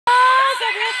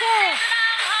Ese!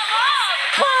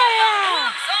 Maya!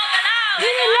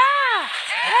 Hinila!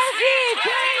 Esi!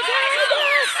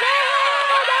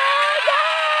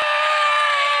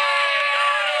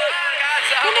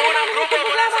 Sa unang grupo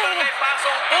mula sa Barangay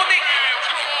Pasong Putik,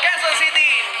 Quezon City,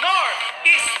 North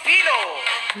Estilo.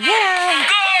 Yeah!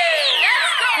 Go! Let's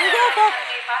go!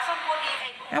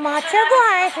 Ang mga tsago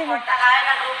ay Suportahan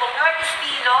ang grupong North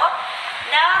Estilo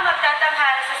na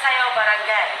magtatanghala sa Sayaw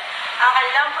Barangay. Ang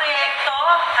kanilang proyekto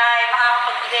ay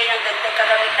makakapagbigay ng dagdag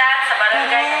kagamitan sa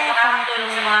barangay at makakatulong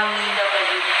sa mga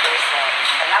PWD person.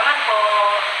 Salamat po!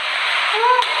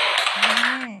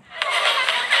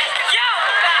 Yo!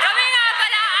 Kami nga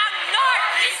pala ang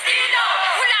North Estilo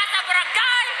mula sa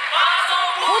barangay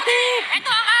Pasong Putik!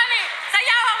 Ito ang aming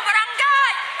sayawang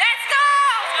barangay! Let's go!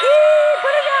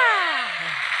 Bulaga!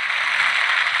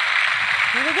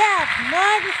 Bulaga!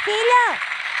 North Estilo!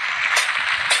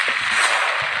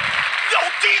 Yo,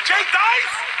 DJ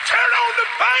Dice, turn on the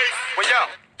bass. Well, yo.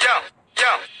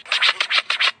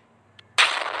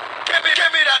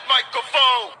 Give me that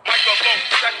microphone. Microphone,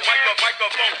 check, microphone,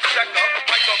 check up.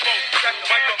 Microphone, check,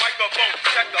 microphone,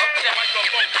 check up.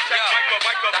 Microphone, check,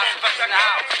 microphone, check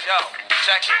up. Yo,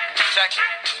 check it.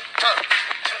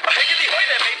 Higgity hoy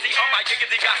there, matey, on my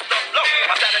giggity got stuff low.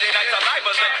 My Saturday nights are live,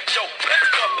 yo, let's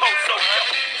go post, so yo.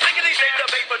 Siggity shake the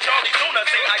paper, Charlie Tuna,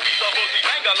 say I keep the boogie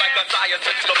banger like a science,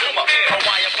 it's the boomer.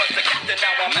 Hawaiian plus the captain,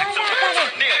 now I'm back to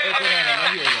Neil.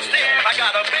 I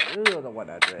got a big The one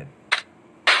I read.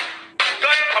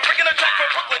 gun, I'm bringing a track from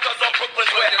Brooklyn, cause I'm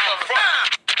Brooklyn's where I'm from.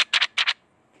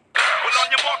 Well, on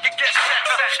your market, get set,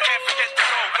 can't forget to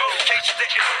go. In case you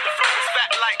didn't know, the flow is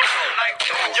fat like,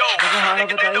 yo,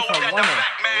 nigga, they know that I'm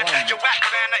back, man. You whack,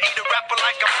 man, I eat a rapper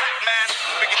like a black man.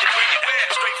 Bring it,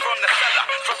 straight from the cellar,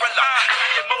 Ferrella.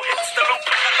 Get more hits, the loop,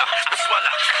 Pella. I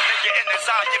swallow, nigga in his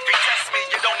eye, if he test me,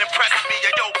 you don't impress me.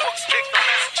 Yo, books kick the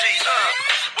messages,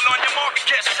 Well, on your market,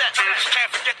 get set,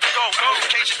 can't forget to go. In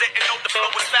case you didn't know, the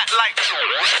flow is fat like,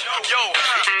 yo,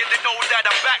 nigga, they know that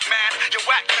I'm back, man. You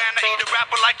whack, man, I eat a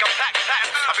rapper like a black man.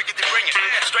 I begin to bring it,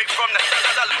 straight from the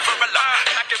cellar, Ferrella.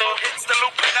 Knocking more hits, the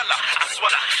loop, Pella. I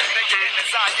swallow, nigga in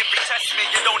his eye, if he test me,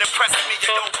 you don't impress me.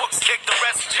 Yo, books kick the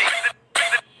rest, G.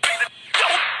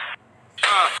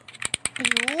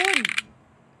 Ayun.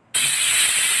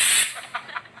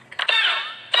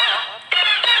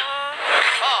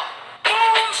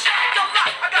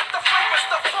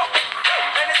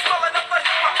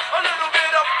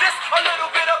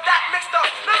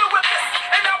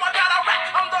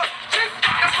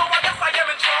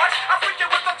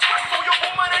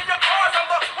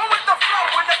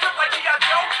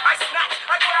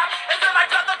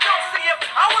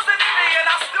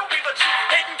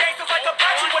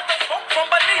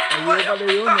 Ayun pala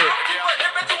yun eh.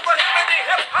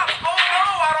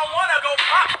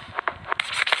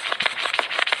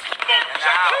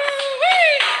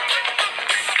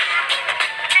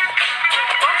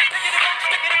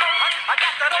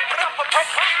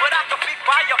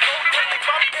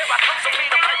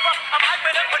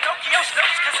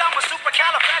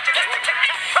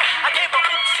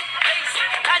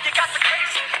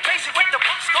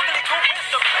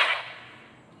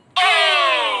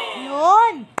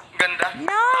 Yun. Ganda.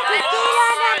 North Estilo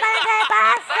ng Barangay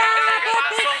Pasong Putik.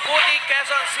 Pasong Putik,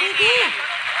 Quezon City.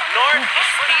 North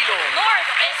Estilo.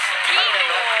 North Estilo!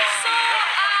 So,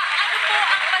 ano po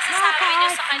ang masasabi niyo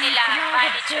sa kanila,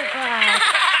 manager?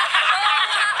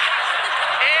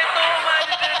 Eto,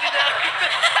 manager nila.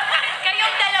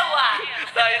 Kayong dalawa.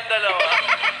 Tayong dalawa.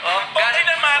 Oh, okay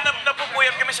naman,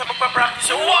 napupuyat kami sa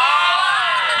pagpapractice. Wow!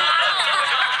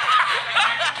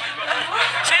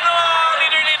 Sino ang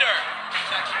leader?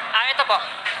 Ito po.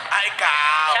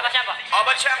 Ikaw. Siya po. O,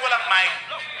 ba't siya ang walang mic?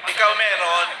 Ikaw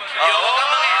meron. Yun. Huwag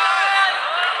kang mangilan.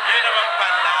 Yun naman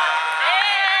pala.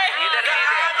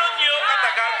 Gaano niyo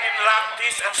katagal in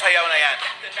practice ang sayaw na yan?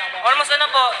 Almost ano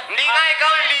po. Hindi nga,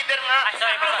 ikaw yung leader nga. Ay,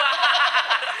 sorry po.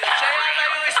 Siya yata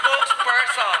yung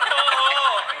spokesperson.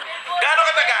 Oo. Gaano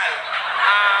katagal?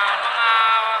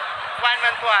 Mga 1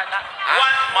 month po ata.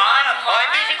 1 month? O,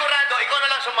 hindi sigurado. Ikaw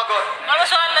na lang sumagot.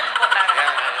 Almost 1 month po.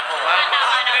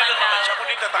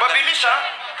 Mabilis ha?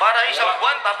 Para isang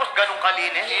buwan, tapos ganun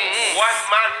kalinis. 1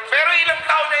 month. Pero ilang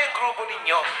taon na yung grupo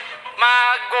ninyo?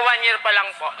 Mag-1 year pa lang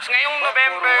po. Ngayong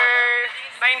November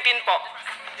 19 po.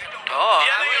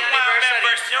 Yan yung mga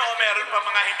members nyo o meron pa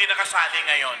mga hindi nakasali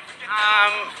ngayon?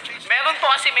 Meron po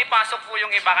kasi may pasok po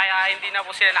yung iba, kaya hindi na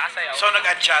po sila nakasayaw. So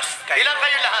nag-adjust kayo? Ilan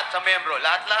kayo lahat sa membro?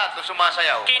 Lahat-lahat na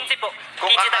sumasayaw? 15 po. Kung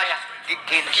 15 kakaya. talaga.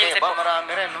 15 ba?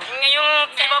 Marami rin, no? Yung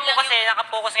iba po kasi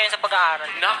nakapokus ngayon sa pag-aaral.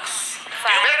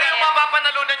 Pero yung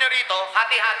mapapanalunan nyo rito,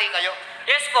 hati-hati kayo.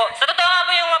 Yes po. Sa totoo nga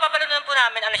po yung mapapanood po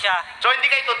namin, ano siya. So, hindi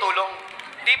kayo tutulong?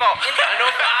 Di po. Ano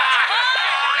ba?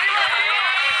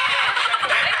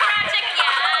 May project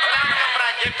yan. Wala kang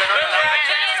project, gano'n lang.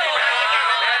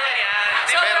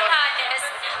 Sobrang honest.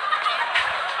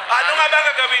 Ano nga ba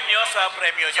gagawin nyo sa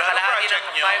premyo nyo? Ano project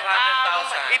nyo?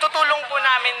 500,000. Itutulong po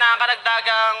namin na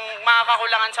karagdagang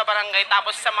makakakulangan sa barangay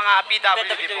tapos sa mga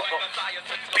PWD po.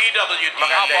 PWD.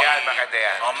 Maganda yan, maganda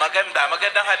yan. Oh, maganda.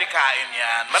 Magandang halikain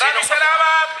yan. Maraming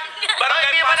salamat! Barangay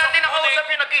Hindi ba Pasok natin Putik. nakausap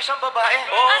yung nag-iisang babae?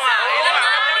 Oo nga. Oo nga.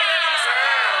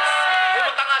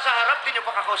 Pumunta nga sa harap, di nyo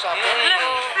pa kakausapin.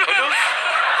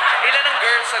 Ilan ang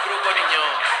girls sa grupo ninyo?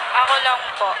 Ako lang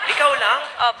po. Ikaw lang?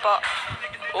 Opo.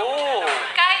 Oo.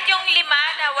 Kahit yung 5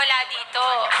 na wala dito.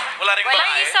 Wala rin May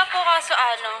babae. isa po kaso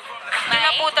hindi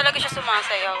na po talaga siya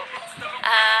sumasayaw.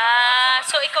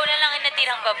 So ikaw na lang ang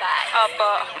natirang babae. Opo.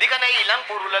 Hindi ka naiilang,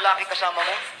 puro lalaki kasama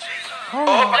mo.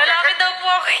 Lalaki daw po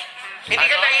ako. Hindi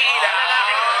ka naiilang,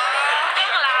 lalaki ka.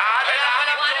 Kaya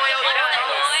pala sumayaw One siya. of the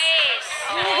boys.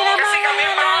 Kasi kami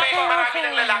marami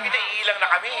ng lalaki na iilang na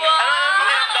kami.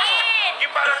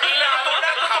 Yung parang ilang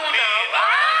tutunaw.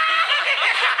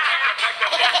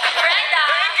 Brenda.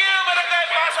 Thank you, Barangay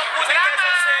Pasok Putik,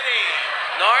 Quezon City.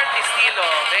 North Estilo.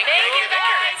 Thank you. Thank you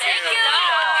guys. Thank you.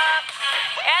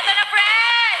 Eto na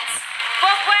friends.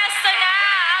 Pupwesto na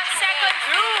ang second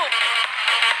group.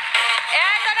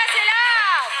 Eto na sila.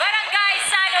 Barangay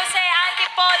San Jose,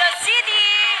 Antipolo City.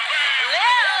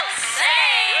 Lil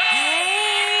Say.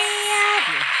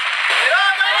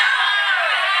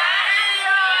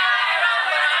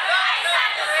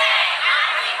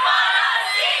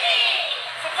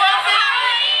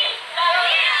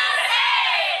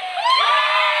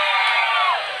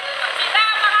 Sila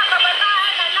ang mga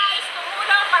kabataan na nais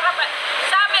tumulong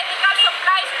sa medical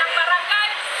supplies ng barangay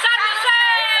San Jose!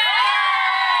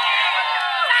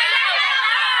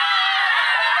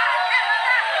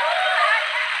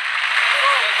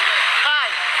 Hi,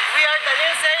 we are the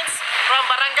Nilsens from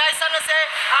Barangay San Jose,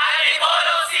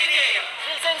 Antipolo City.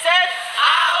 Nilsen said,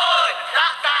 Ahon!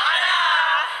 Taktakan na!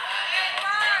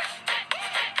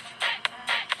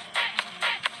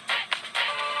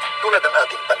 Tulad ng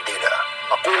ating bandila,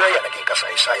 makulay ang naging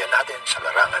kasaysayan natin sa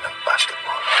larangan ng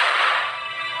basketball.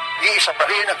 Iisa pa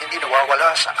rin ang hindi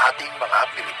nawawala sa ating mga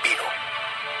Pilipino.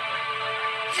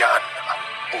 Yan ang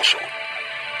puso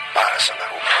para sa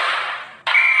laro.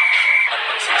 At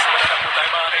magsisimula na po tayo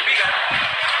mga kaibigan.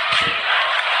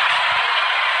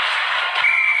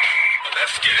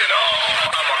 Let's get it on.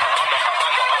 I'ma go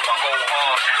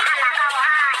hard.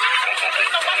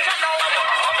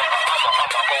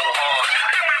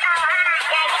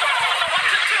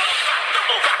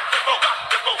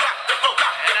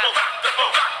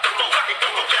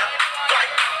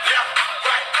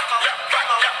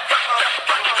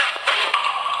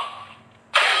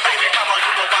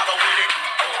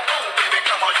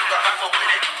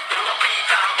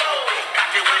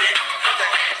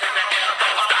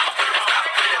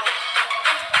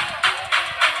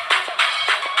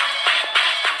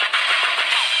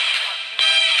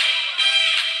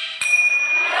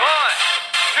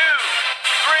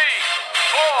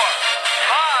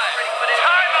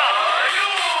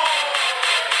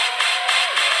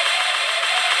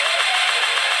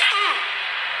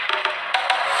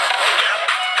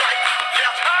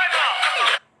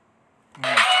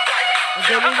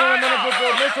 Galing na naman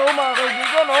nagpo-progress mga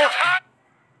kaibigan,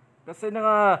 Kasi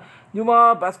yung mga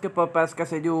basketball pass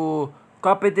kasi yung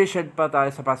competition pa tayo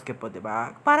sa basketball, di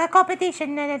ba? Para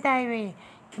competition na tayo eh.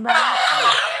 Diba?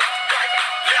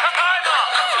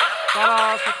 Para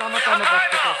sa tama-tama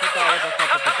basketball sa tayo sa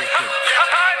competition.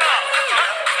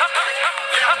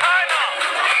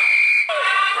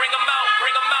 Bring 'em out,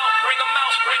 bring 'em out, bring 'em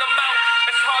out, bring 'em out.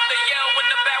 It's hard to yell when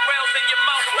the barrel's in your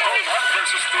mouth. One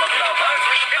versus two ang laban.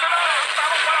 Ito na,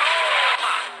 tamang panahon.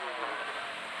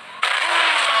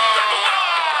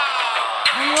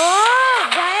 Ano?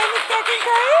 Gayanis natin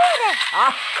kayo eh.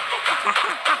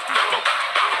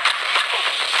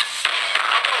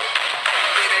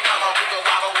 Baby, come on, we go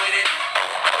wobble with it.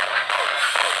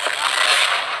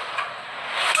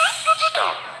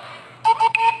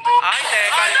 Ay,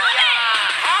 teka lang.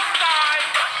 Half time!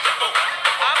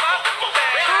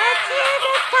 That's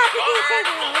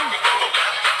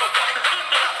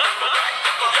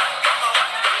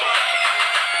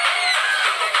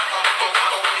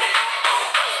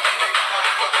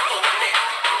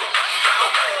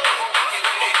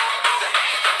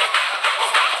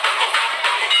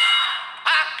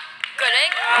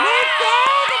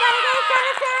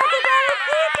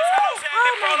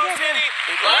competition eh.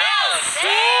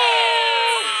 Galing.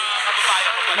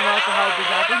 Mga kahapon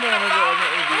natin, meron yung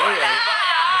ABA.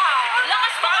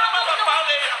 Lakas pa Paano ako nung...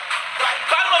 mapapawi? Right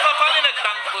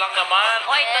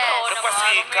Ay, totoo naman.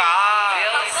 Napasika.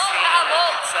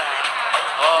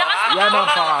 Yan ang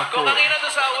Kung pangako. kanina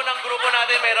doon sa unang grupo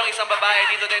natin, merong isang babae.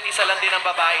 Dito din, isa lang din ang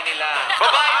babae nila.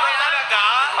 Babae ba yan? Talaga?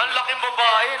 Ang laking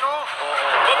babae, no? Oo.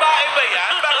 Babae ba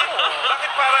yan?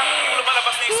 Bakit parang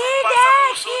lumalabas na yung sumpa sa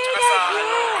puso tsaka sa ano?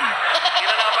 Hindi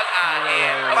na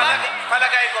nakapag-anin.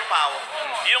 Palagay ko, Pao,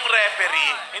 yung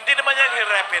referee, hindi naman yan yung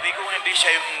referee kung hindi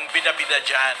siya yung bida-bida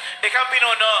dyan. Ikaw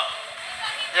pinuno.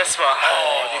 Yes po.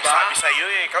 Oo, di ba? Sabi sa'yo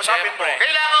eh. Kausapin mo. Siyempre.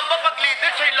 Kailangan ba pag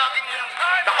leader, siya yung laging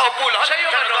nakaupo lahat? Siya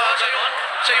yung ano,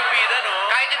 siya yung bida, no?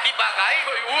 Kahit hindi bagay?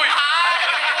 Uy!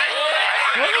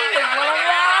 Walang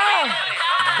yan!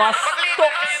 Pag Bastos! leader,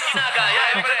 siya yung ginagaya.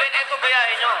 Siyempre, eto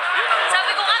gayahin nyo.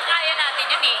 Sabi ko nga, kaya natin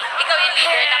yun eh. Ikaw yung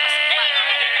leader, tapos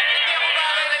Hindi ako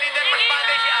bagay na leader. Mas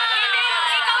bagay si Ana na leader.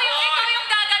 ikaw yung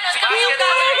gaganon. Si Ikaw yung Basket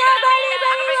gaganon. Ano ba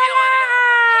ginawa nila?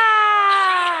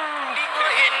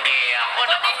 Hindi ako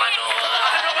nakapanood.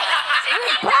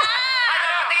 Ano,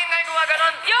 tingin nga yung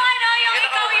gumaganon? Yung ano, yung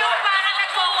ikaw yung parang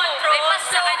nagko-control. May pas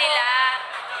sa kanila.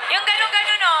 Yung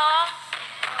gano'n-gano'n, no?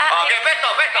 Okay, beto.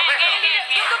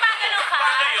 Yung gumagano ka.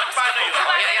 Paano yun? Paano yun?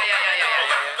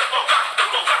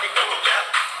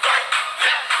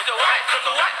 Ito, right.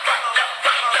 Ito, right.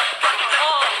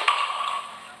 Oh.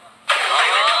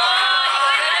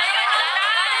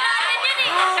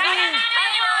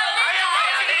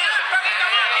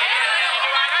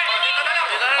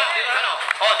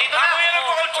 Oh, dito na. Ako yung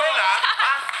nagpo-control, ha?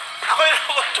 Ako yung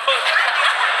nagpo-control.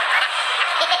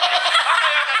 Ako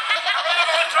yung nagpo-control. Ako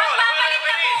yung Papalit na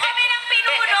po referee. kami ng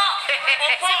pinuno.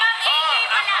 Si Ma'am Iggy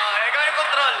pala. Ikaw yung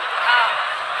control.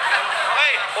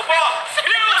 Okay, upo.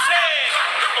 Music!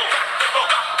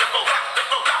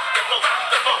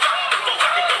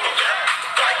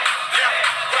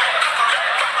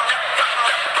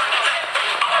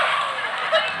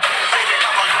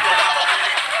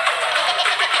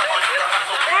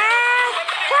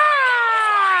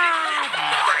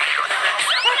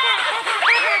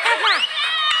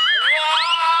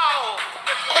 Wow!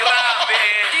 Grabe!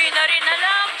 Di na rin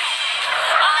alam.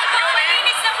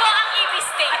 Malinis na po ang EB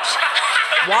stage.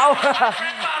 Wow!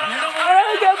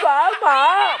 Ano ka ba, ma?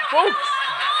 Folks!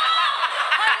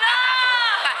 Hala!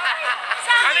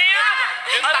 Ano yan?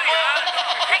 Yung tako?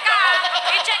 Teka,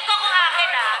 i-check ko kung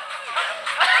akin ah.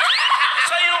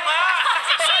 Sa'yo nga!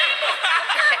 Sa'yo!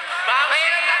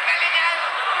 Mahirap tanggalin yan.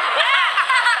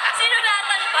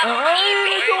 Sinulatan pa. Ay,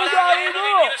 ito dahil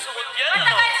mo! Pinasuot yan.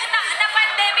 Matagal na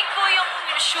pandemic po yung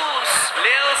shoes.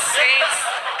 Lil Saints.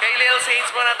 Kay Lil Saints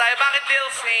muna tayo. Bakit Lil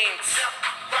Saints?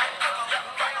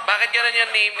 Bakit ganun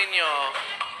yung name ninyo?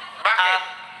 Bakit?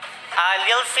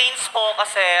 Lil Saints po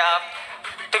kasi,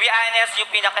 to be honest, yung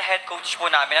pinaka-head coach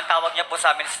po namin, ang tawag niya po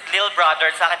sa amin is Lil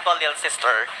Brother, sa akin po Lil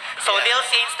Sister. So, Lil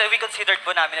Saints, we considered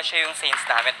po namin na siya yung Saints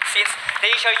namin. Since,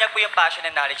 nai-share niya po yung passion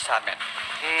and knowledge sa amin.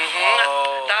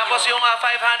 Tapos yung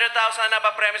 500,000 na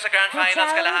pa-premyo sa Grand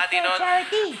Finals, kalahati nun,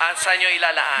 saan nyo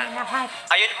ilalaan?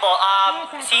 Ayun po,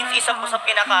 since isa po sa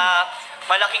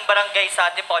malaking barangay sa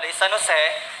Antipolo is San Jose,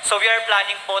 so we are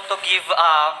planning po to give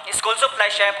school supply,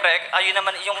 syempre. Ayun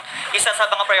naman yung isa sa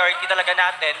mga priority talaga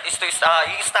natin is to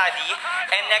yung study.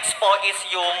 And next po is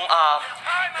yung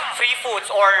free foods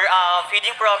or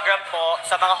feeding program po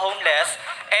sa mga homeless.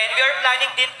 And we are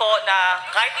planning din po na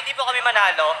kahit hindi po kami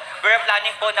manalo, we are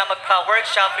planning po na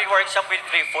magpa-workshop, free workshop with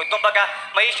free food. Kumbaga,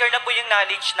 may share na po yung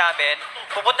knowledge namin.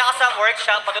 Pupunta ka sa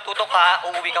workshop, matututo ka,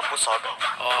 uuwi kang busog.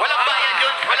 Walang bayad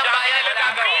yun. Walang bayad.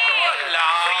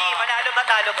 Free, manalo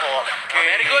matalo po.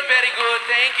 Very good, very good.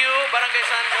 Thank you, Barangay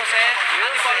San Jose,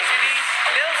 Antipolo City,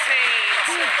 Lil Saints.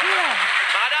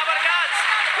 Mga Dabarkads,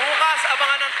 bukas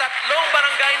abangan ng 3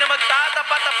 barangay na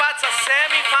magtatapat-tapat sa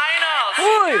semifinals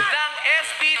Uy! ng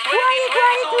SB 2022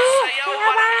 2022 Sayaw Sayaw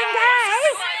Barangay.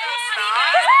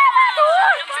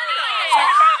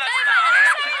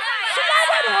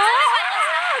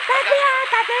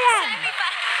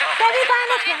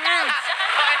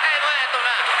 Ito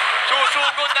na.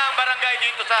 Susugod na ang barangay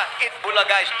dito sa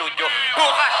Bulaga Studio.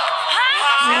 Bukas!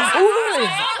 Uy!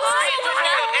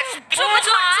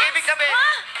 Ibig sabihin,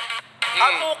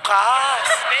 Ang bukas!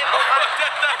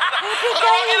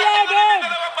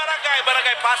 Dalawang barangay.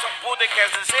 Barangay Pasok Pude,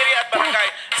 Quezon City at Barangay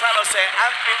San Jose,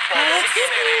 Antipolo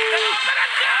City.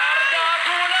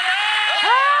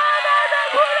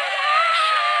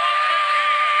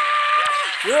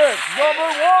 Yes, number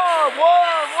one!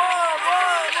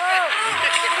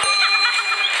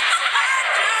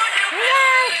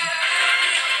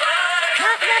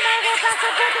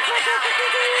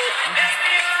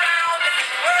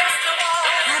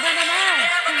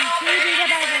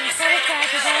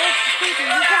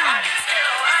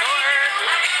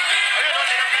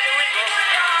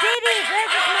 City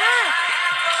versus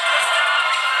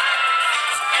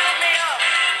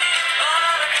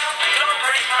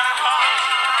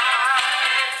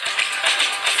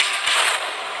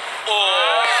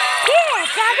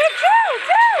Bakit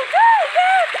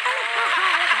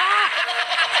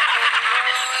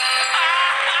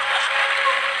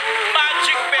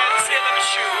Magic pencil and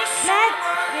shoes. Next,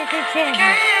 Mr. Chin.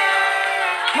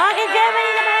 Bakit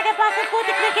Germany naman nagpasok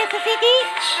putik na Quezon City?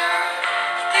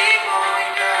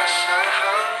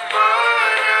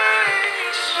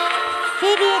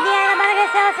 City, Indiana naman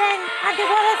nagsasan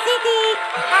Antipolo City.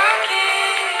 Bakit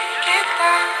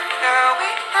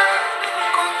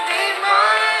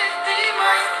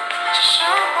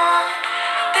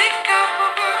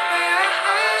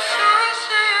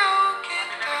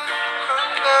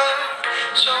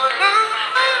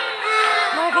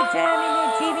Germany,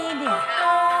 Jimmy, India?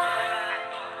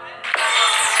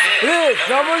 It's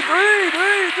number 3.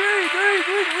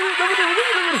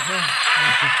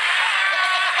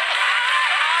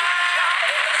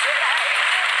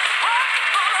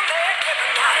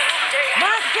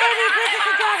 Mark Jerry versus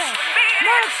the Dragon.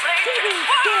 Mark TV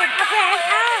Kid presents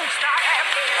out.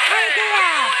 Idea.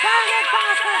 Target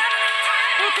passes.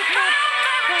 Putik na.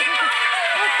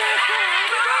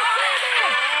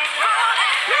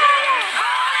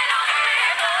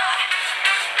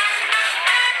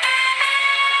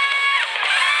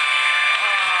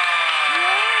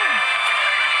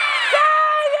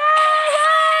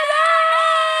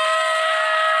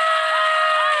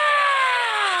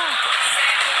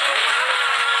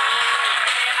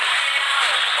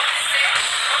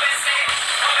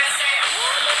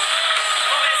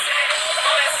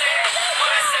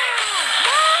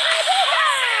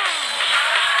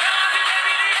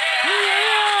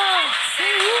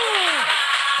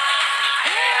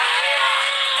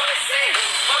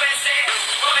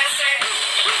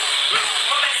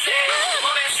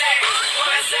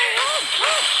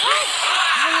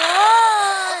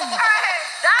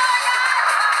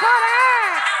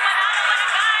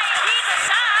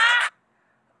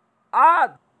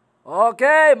 At,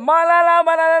 okay,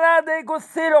 malalaman na natin kung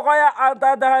sino kaya ang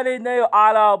tatahalin ngayong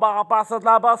araw makapasok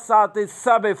labas sa ating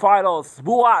semifinals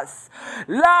bukas.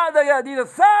 Lahat na dito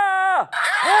sa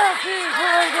LC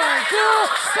 2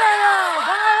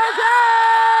 mga